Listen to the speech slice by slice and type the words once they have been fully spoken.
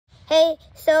Hey,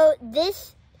 so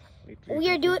this we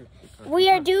are doing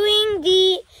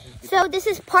the so this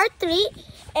is part 3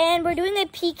 and we're doing a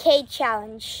PK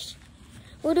challenge.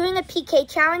 We're doing a PK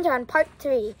challenge on part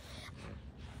 3.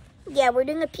 Yeah, we're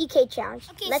doing a PK challenge.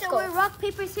 Okay, let's go. We're rock,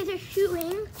 paper, scissors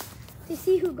shooting to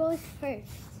see who goes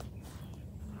first.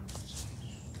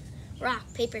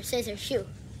 Rock, paper, scissors, shoot.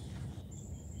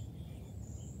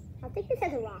 I think this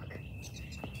has a rock.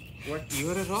 What? You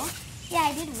had a rock? Yeah,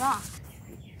 I did rock.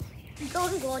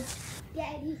 Gold.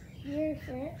 Yeah, you're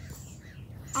first.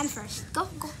 I'm first. Go.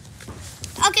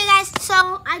 Okay, guys,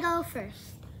 so I go first.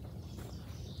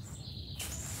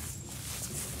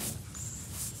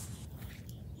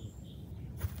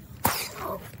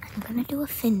 Oh, I'm gonna do a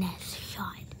finesse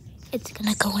shot. It's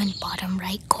gonna go in bottom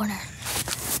right corner.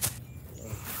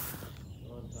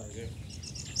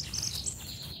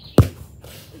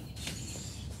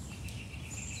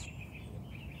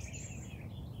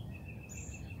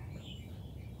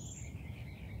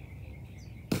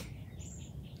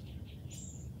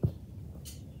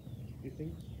 You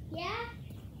think? Yeah.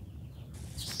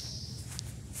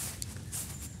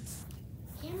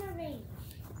 Camera range.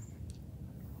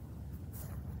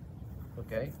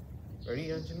 Okay. Ready,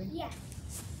 Anjali? Yeah.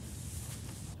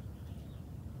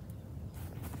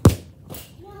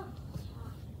 No.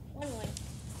 1-1.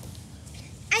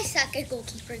 I suck at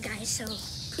goalkeeper, guys, so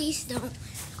please don't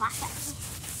laugh at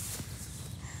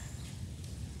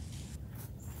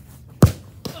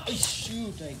me. Oh,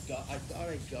 shoot! I thought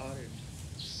I got it.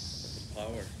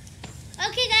 Power.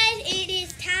 Okay, guys, it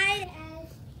is tied as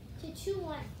to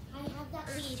 2-1. I have that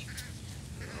lead.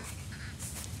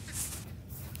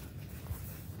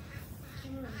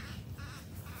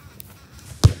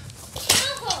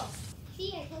 Oh!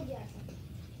 See, I told you.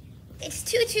 It's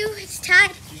 2-2. It's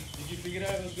tied. Did you figure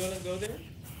out I was gonna go there?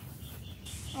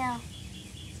 Yeah.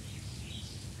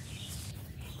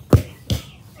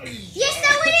 Yes,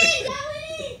 that went in! That went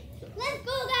in! Let's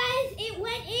go, guys! It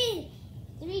went in.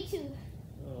 3-2.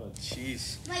 Oh, jeez.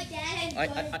 My dad I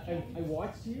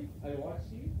watched you.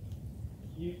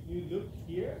 You looked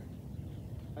here,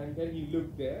 and then you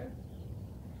looked there.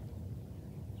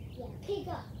 Yeah, pick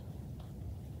up.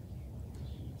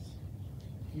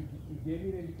 You gave me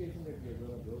an indication that you're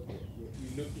gonna go there. You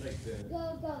looked like the.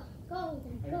 Go.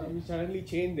 And then you suddenly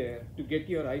changed there to get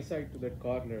your eyesight to that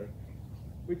corner,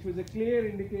 which was a clear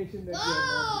indication that you're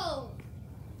not.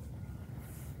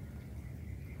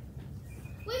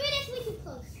 Wait, that's way too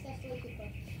close. That's way too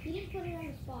close. You didn't put it on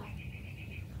the spot.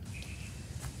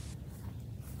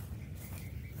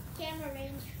 Camera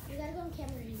range. You gotta go in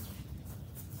camera range.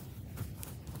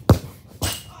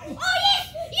 Oh,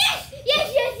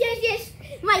 yes!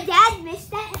 My dad missed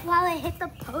that while I hit the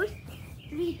post.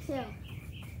 3-2.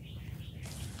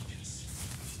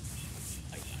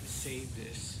 I gotta save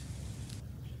this.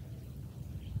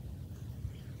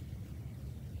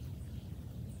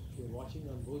 You're watching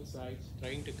on both sides,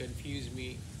 trying to confuse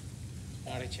me.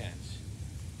 Not a chance.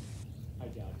 I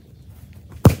got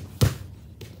this.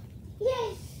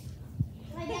 Yes!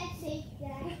 My dad saved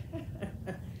that.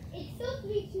 It's still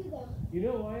 3-2 though. You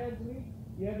know why, Anthony?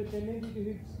 You have a tendency to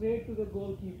hit straight to the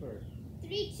goalkeeper.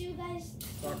 3-2, guys.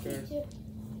 Soccer. 3-2.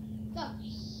 Go.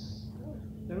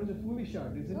 That was a foolish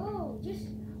shot, isn't it? No, just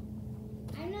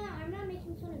I'm not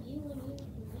making fun of you when you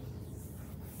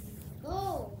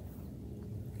go.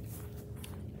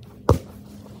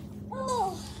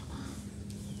 Oh,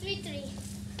 3-3.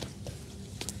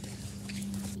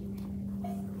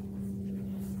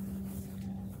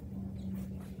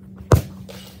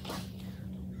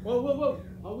 Whoa.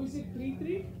 How is it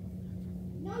 3-3?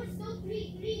 No, it's still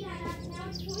 3-3. Now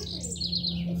it's 4-3.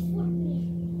 It's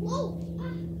 4-3. Whoa!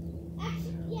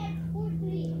 Actually, yeah, it's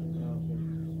 4-3. Okay.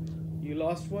 You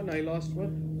lost one, I lost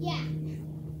one? Yeah.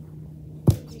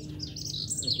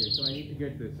 Okay, so I need to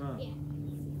get this, huh? Yeah.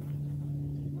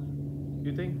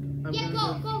 You think I'm Yeah,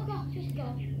 gonna go. Just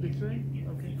go. This way?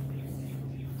 Okay.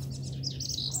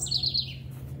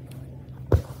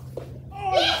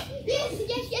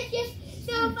 Yes.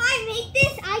 So if I make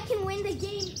this, I can win the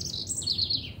game.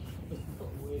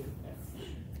 Wait.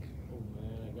 Oh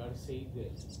man, I gotta save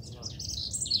this. Come on.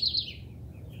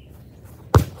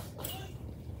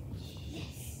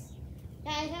 Yes.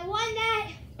 Guys, I won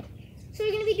that. So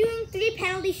we're going to be doing 3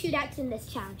 penalty shootouts in this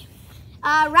challenge.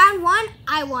 Round 1,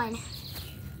 I won.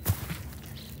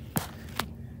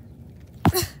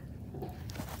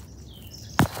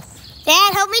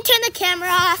 Dad, help me turn the camera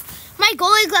off. My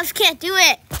goalie gloves can't do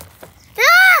it.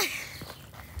 Ah!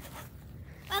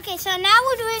 Okay, so now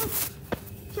we're doing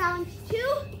challenge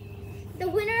 2. The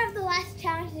winner of the last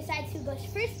challenge decides who goes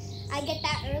first. I get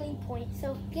that early point.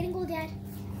 So get in goal, Dad.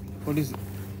 What is it?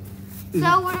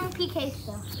 So we're doing PK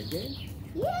stuff. Again?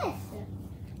 Yes.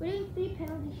 We're doing 3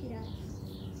 penalty shootouts.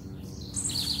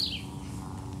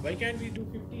 Why can't we do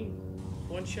 15?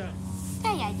 One shot.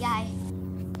 Yeah.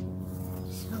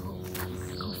 So I'm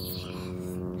gonna go finesse.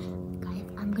 Guys,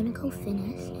 I'm gonna go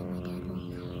finesse and my dad won't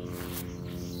know.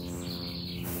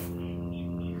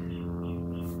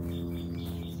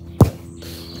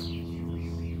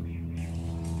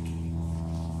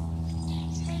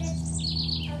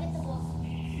 I'll get the ball.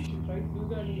 You should try to do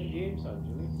that in the game,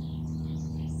 Sanjali.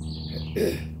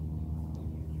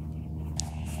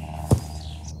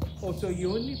 Oh, so you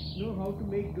only know how to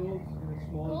make goals in a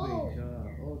small range.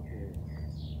 Ah, okay.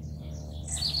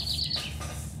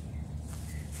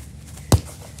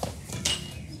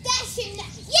 That's him.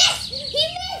 Yes! He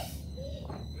missed!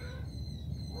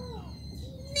 Oh, he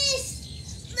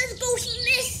missed! Let's go, he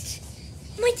missed!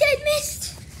 My dad missed!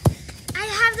 I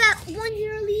have that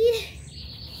 1-0 lead.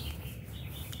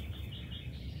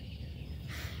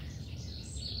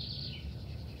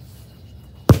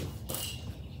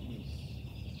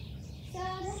 So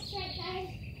that's right, guys.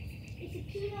 It's a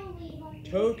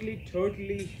 2-0 lead.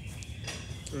 Totally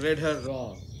read her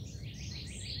wrong.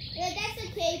 Yeah, that's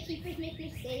okay. Keepers make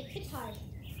mistakes. It's hard.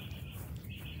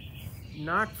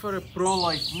 Not for a pro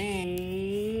like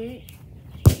me.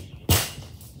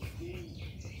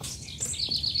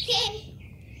 Okay.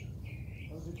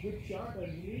 That was a good shot,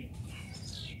 Anjali.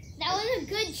 That was a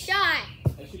good shot.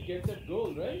 I should get that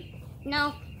goal, right?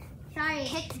 No. Sorry, it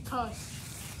hit the post.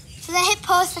 So that hit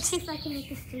post. Let's see if I can make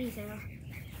this 3-0.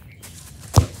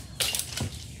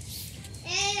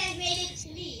 And I made it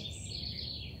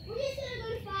 3. We're just gonna go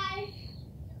to 5.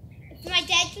 If my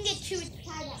dad can get 2, it's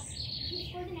tied up. If you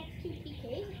score the next 2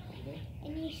 PKs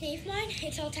and you save mine,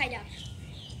 it's all tied up.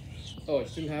 Oh, I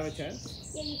still have a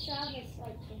chance? Yeah, you still have a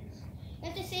slight chance. You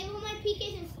have to save all my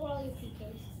PKs and score all your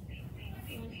PKs.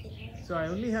 So I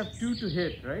only have 2 to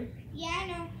hit, right? Yeah, I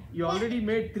know. You already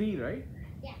made 3, right?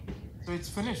 Yeah. So it's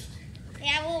finished.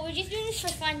 Yeah, well, we're just doing this for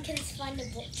fun because it's fun to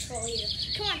troll you.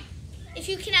 Come on. If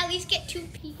you can at least get 2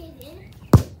 PKs in.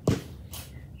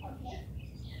 Okay.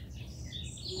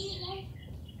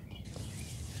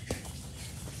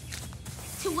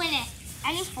 To win it.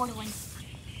 I need 4 to win.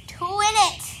 To win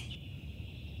it.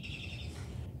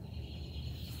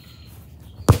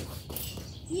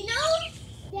 You know,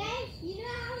 Dad, you know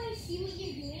how I see what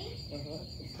you're doing?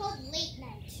 It's called late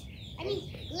night. I mean,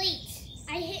 late.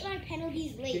 I hit my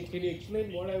penalties late. Can you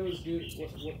explain what I was doing?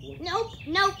 Nope.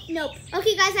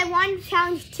 Okay, guys, I won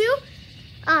challenge 2,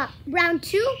 round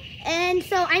 2, and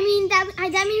so I mean that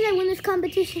means I win this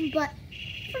competition. But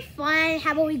for fun,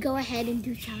 how about we go ahead and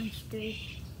do challenge 3?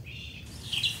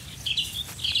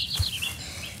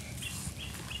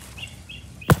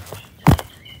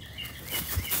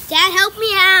 Dad, help me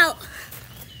out.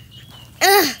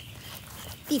 Ugh,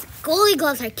 these goalie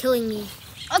gloves are killing me.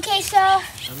 Okay, so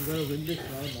I'm gonna win this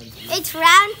round, Anjali. it's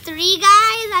round 3,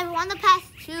 guys. I won the past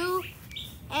 2.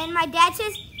 And my dad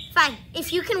says, fine,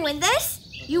 if you can win this,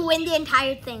 you win the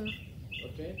entire thing.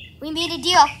 Okay? We made a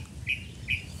deal.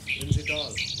 Wins it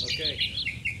all. Okay.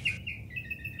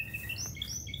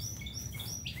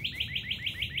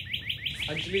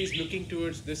 Anjali is looking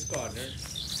towards this corner.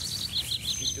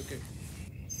 She took it.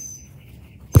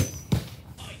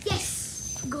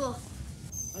 Yes, goal.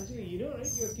 Anjali, you know,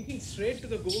 right? You're kicking straight to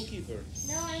the goalkeeper.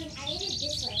 No, I hit it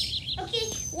this way. Okay,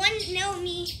 1-0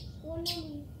 me. 1-0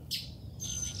 me.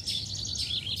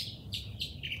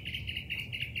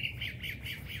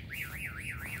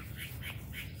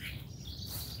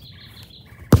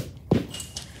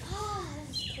 Oh, that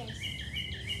was close.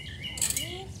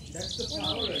 That's the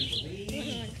power,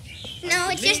 Anjali. No,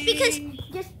 it's just because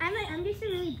I'm just a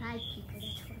really bad keeper.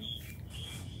 That's why.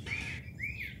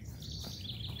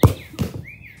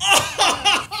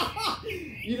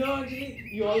 You know,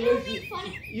 Anjali, you always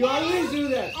do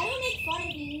that. I don't make fun of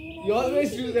you. You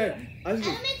always do that. I Anjali,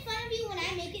 don't make fun of you when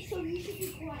I make it, so you should be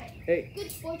quiet. hey,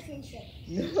 Good sportsmanship.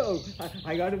 no,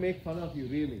 I got to make fun of you,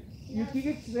 really. You kick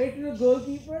it straight to the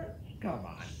goalkeeper? Come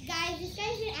on. Guys, this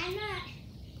guy's I'm not.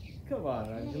 Come on,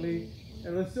 Anjali.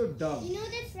 It was so dumb. You know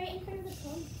that's right in front of the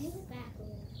cone? Move it back a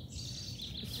little.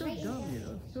 It's so dumb, you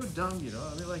know. So dumb, you know.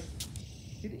 I mean, like,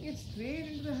 hitting it straight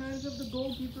into the hands of the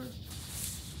goalkeeper.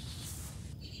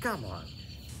 Come on.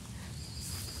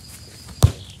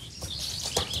 That's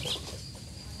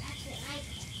it,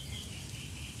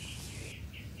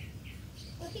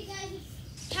 okay, guys,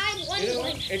 it's tied 1-1. You know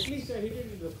what? At least I hit it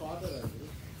into the corner, Anjali.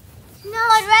 No,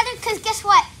 I'd rather, because guess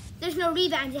what? There's no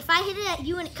rebounds. If I hit it at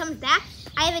you and it comes back,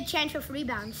 I have a chance for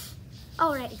rebounds.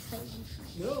 Oh, right. It's like,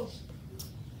 No.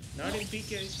 Not in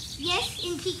PK. yes,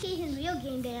 in PKs in real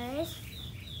game there is.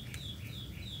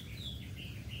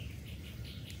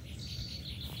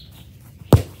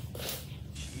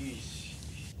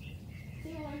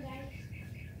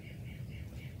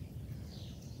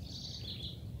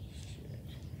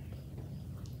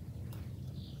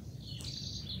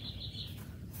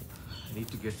 I need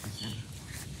to get this in.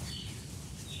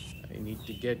 I need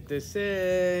to get this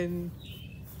in.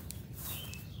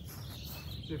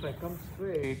 So if I come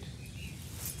straight.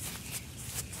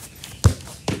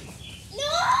 No!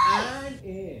 And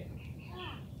in.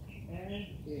 And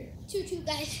in. 2-2,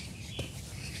 guys.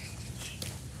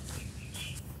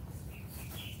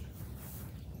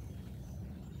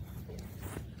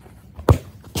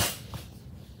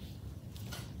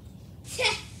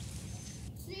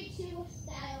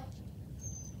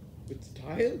 With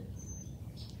style?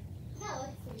 That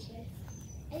looks pretty good.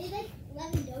 I did like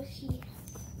Lewandowski.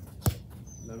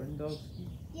 Lewandowski?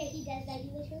 Yeah, he does that. He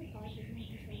looks really positive.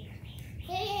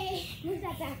 Hey, move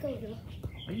that back over.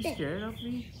 Are you scared of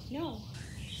me? No.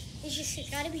 It's just, it's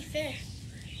gotta be fair.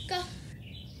 Go.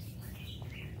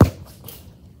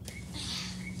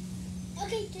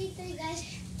 Okay, 3-3,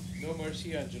 guys. No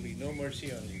mercy, Anjali. No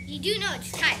mercy on you. You do know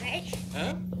it's tied, right?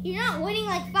 Huh? You're not winning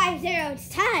like 5-0. It's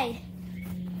tied.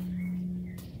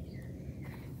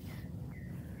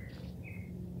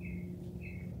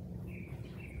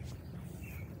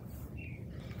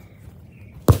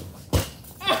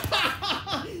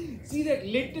 See that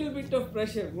little bit of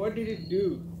pressure. What did it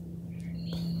do?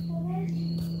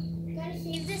 Gotta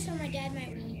save this or my dad might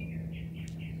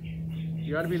win.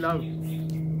 You gotta be loud.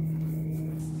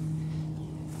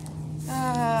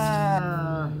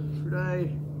 Should I?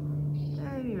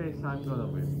 Anyways, I'm gonna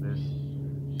win this.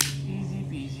 Easy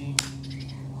peasy.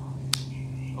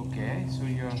 Okay, so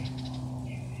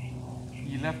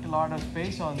you left a lot of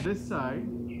space on this side.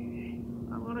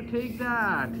 I'm gonna take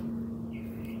that.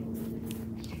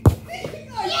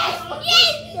 Yes!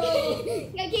 Yes!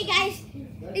 Okay, guys.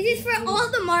 This is for all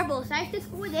the marbles. I have to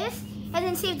score this and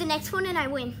then save the next one and I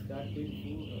win. That did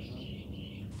cool.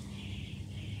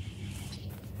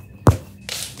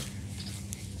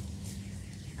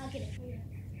 I'll get it for you.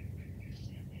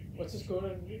 What's the score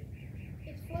on you?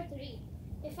 It's 4-3.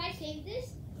 If I save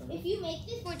this, if you make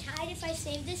this, we're tied. If I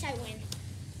save this, I win.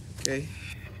 Okay.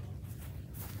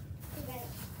 You got it.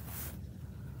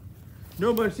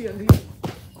 No mercy on these.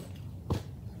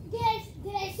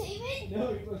 Did I save it? No,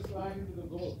 it was flying into the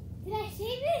goal. Did I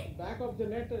save it? Back of the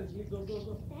net and go, go,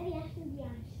 go. Daddy, I have to be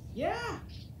honest. Yeah.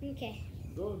 Okay.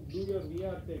 Go do your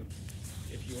VR thing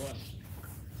if you want.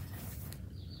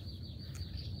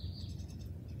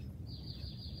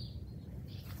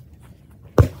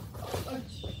 Oh,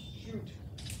 shoot.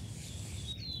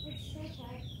 It's so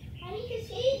hard. I need to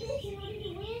save this in order to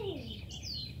win.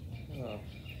 Oh.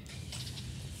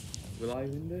 Will I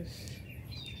win this?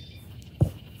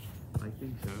 I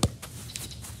think so.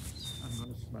 I'm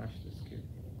gonna smash this kid.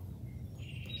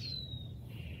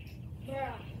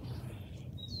 Bruh.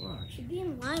 What? Should be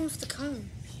in line with the cone.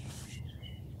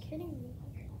 Kidding me.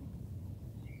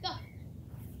 Go.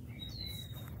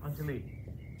 Anjali,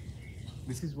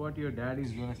 this is what your dad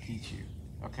is gonna teach you,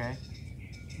 okay?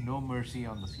 No mercy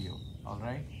on the field,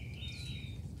 alright?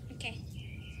 Okay.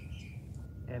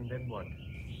 And then what?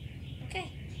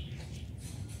 Okay.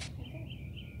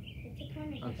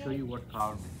 I'll show you what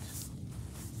power means.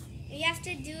 You have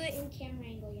to do it in camera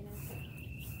angle, you know.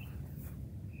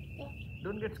 Go.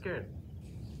 Don't get scared.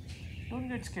 Don't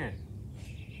get scared.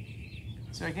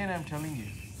 So again, I'm telling you,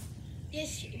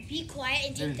 Just be quiet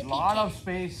and take there's the a PK. lot of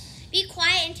space. Be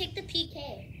quiet and take the PK.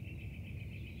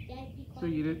 Dad, be quiet. So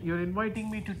you're inviting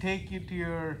me to take you to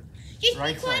your Just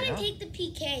right be quiet side, and huh? take the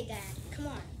PK, Dad. Come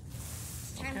on.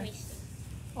 It's time Okay. wasting.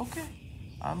 Okay.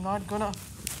 I'm not gonna.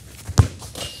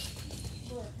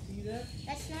 Look, See that?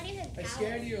 that's not even power. I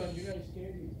scared you, Anjali. I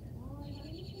scared you.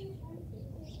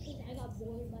 I got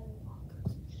bored by the rock.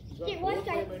 You got Here, watch, bored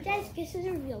by guys. my Guys, dog. this is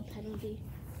a real penalty.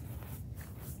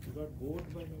 You got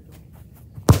bored by my dog.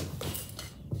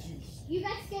 Jeez. You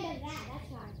got scared of that. That's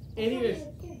why. Anyways,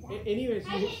 anyways,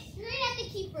 I hit straight at the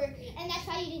keeper, and that's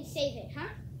why you didn't save it, huh?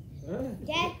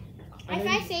 Dad, if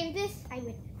I save this, I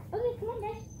win. Okay, come on,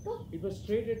 Dad. Go. It was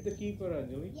straight at the keeper,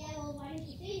 Anjali. Yeah, well, why didn't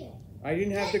you save it? I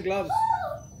didn't have the gloves.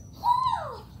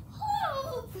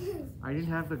 Oh! I didn't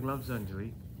have the gloves,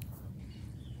 Anjali.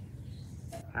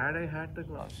 Had I had the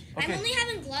gloves. I'm Okay. only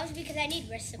having gloves because I need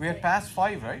wrist support. We are past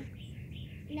 5, right?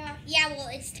 No, yeah, well,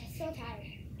 it's so tired.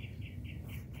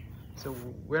 So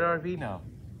where are we now?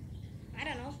 I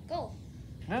don't know. Go.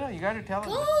 No, you got to tell us.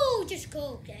 Go! Just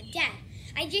go, Dad.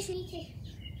 I just need to...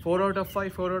 4 out of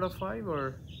 5, 4 out of 5,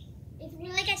 or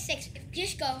We're like at 6.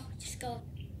 Just go. Just go.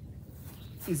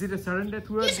 is it a sudden death?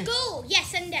 Just go!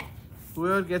 Yes, sudden death.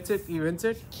 Whoever gets it, he wins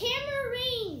it. Camera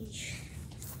range.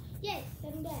 Yes,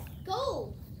 sudden death.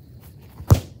 Go!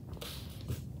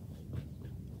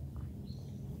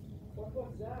 What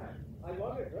was that? I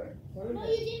won it, right? No,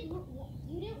 you didn't.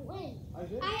 You didn't win. I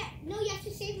did? No, you have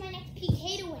to save my next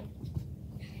PK to win.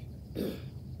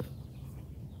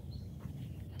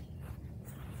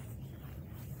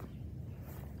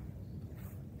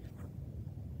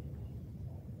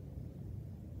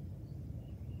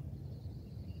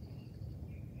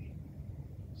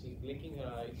 blinking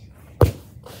her eyes.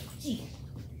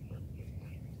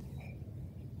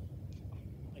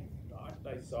 I thought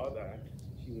I saw that.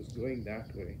 She was going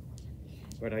that way.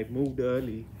 But I moved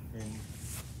early and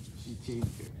she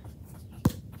changed it.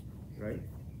 Right?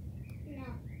 No,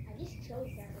 I just chose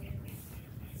that one.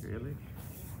 Really?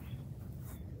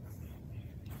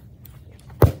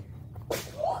 I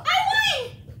won!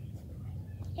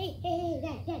 Hey,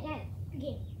 Dad.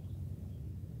 Again.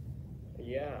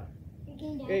 Yeah.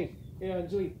 Again, Dad. Hey,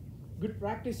 Anjali. Good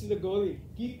practice to the goalie.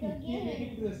 Keep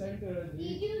it to the center, Anjali.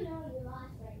 You do know you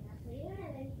lost right now, so you don't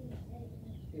have anything to say.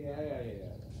 Yeah.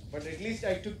 But at least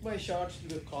I took my shots to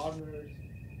the corners,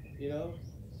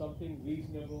 something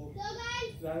reasonable. So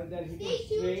guys, Rather than stay hitting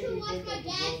tuned straight to in watch front my of the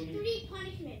dad's goalie. 3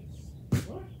 punishments.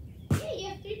 What? Yeah, you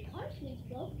have 3 punishments,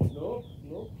 bro.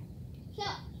 Nope. So,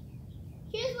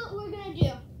 here's what we're gonna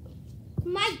do.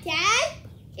 My dad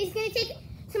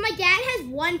has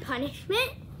 1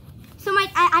 punishment. So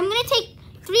I'm gonna take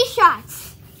 3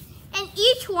 shots, and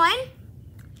each one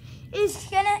is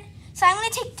gonna. So I'm gonna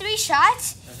take 3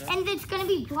 shots, and it's gonna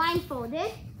be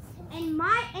blindfolded, and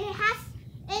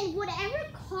whatever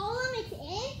column it's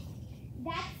in,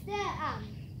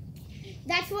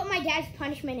 that's what my dad's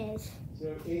punishment is.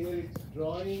 So either it's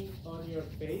drawing on your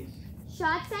face,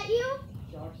 Shots at you,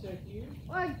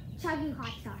 or chugging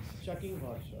hot sauce. chucking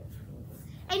hot shots.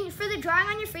 And for the drawing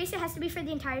on your face, it has to be for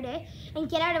the entire day. And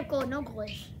get out of goal, no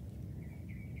goalies.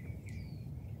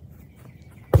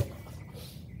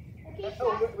 Okay,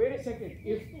 stop. Wait a second.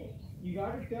 If you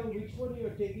got to tell which one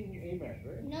you're taking aim at,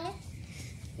 right? No.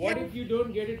 What if you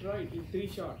don't get it right in 3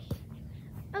 shots?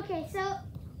 Okay, so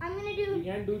I'm gonna You do.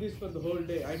 can't do this for the whole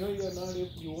day. I know you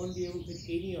won't be able to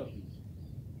hit any of these.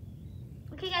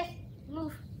 Okay, guys,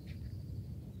 move.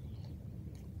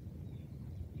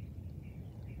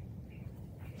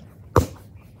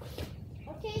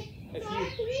 Okay, so I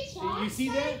have 3 shots. You see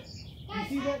that?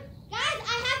 Guys, You see that? Guys,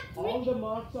 I have 3. All the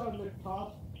marks are on the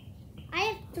top. I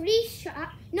have 3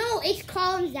 shots. No, it's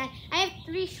columns, Dad. I have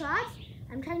 3 shots.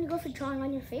 I'm trying to go for drawing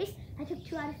on your face. I took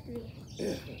 2 out of 3.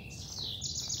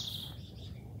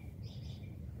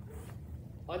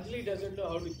 Anjali doesn't know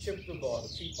how to chip the ball.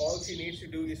 All she needs to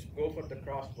do is go for the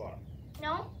crossbar.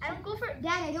 No, I don't go for.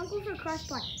 Dad, I don't go for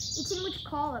crossbar. It's in which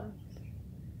column?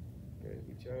 Okay,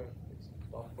 it's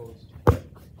top post.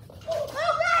 Oh God,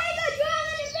 I got draw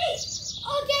on his face.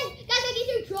 Oh, guys, I get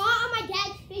to draw on my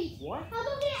dad's face. What? I'll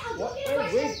go get it What?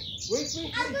 right Wait.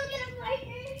 I'll go get it right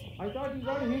here. I thought you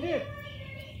got to hit it.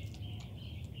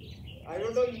 I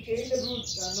don't know, you changed the rules.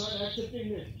 I'm not accepting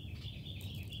this.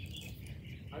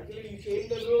 Anjali, you changed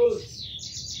the rules.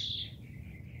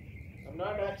 I'm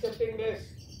not accepting this.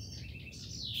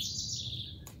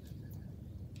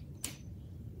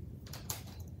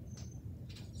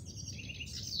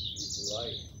 He's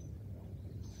lying.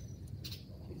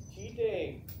 He's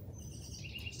cheating.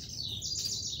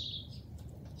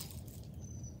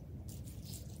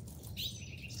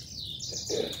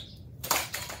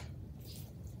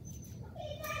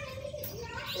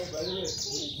 Oh, by the way,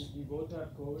 we both have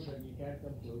COVID and you can't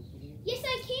come close to me. Yes, I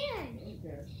can.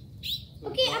 Okay.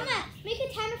 So Okay, I'm gonna make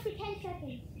a timer for 10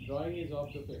 seconds. Drawing is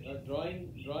off the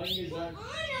drawing is done.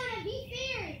 Oh, no, be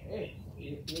fair. Hey,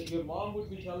 your mom would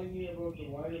be telling me about the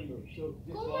viral loop. So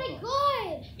just Oh walk my off.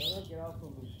 God. No, get off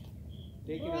of me.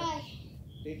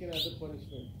 Take another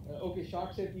punishment. Okay,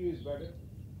 shots at you is better.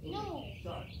 Okay, No.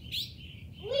 Shot.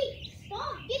 Wait,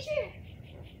 stop. Get your.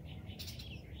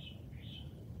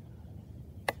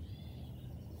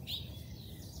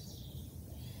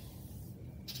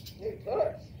 Hey,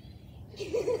 touch.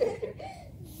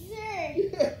 Yes.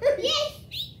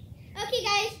 Okay,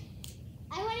 guys.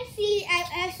 I want to see.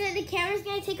 So the camera's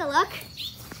gonna take a look.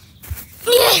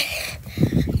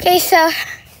 Okay, so.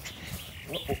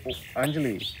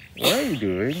 Anjali, what are you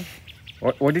doing?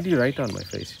 What did you write on my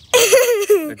face?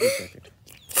 Let me check it.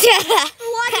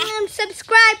 Watching and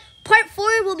subscribe. Part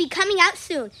 4 will be coming out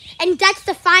soon, and that's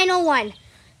the final one.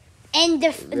 And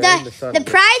the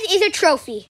prize is a trophy.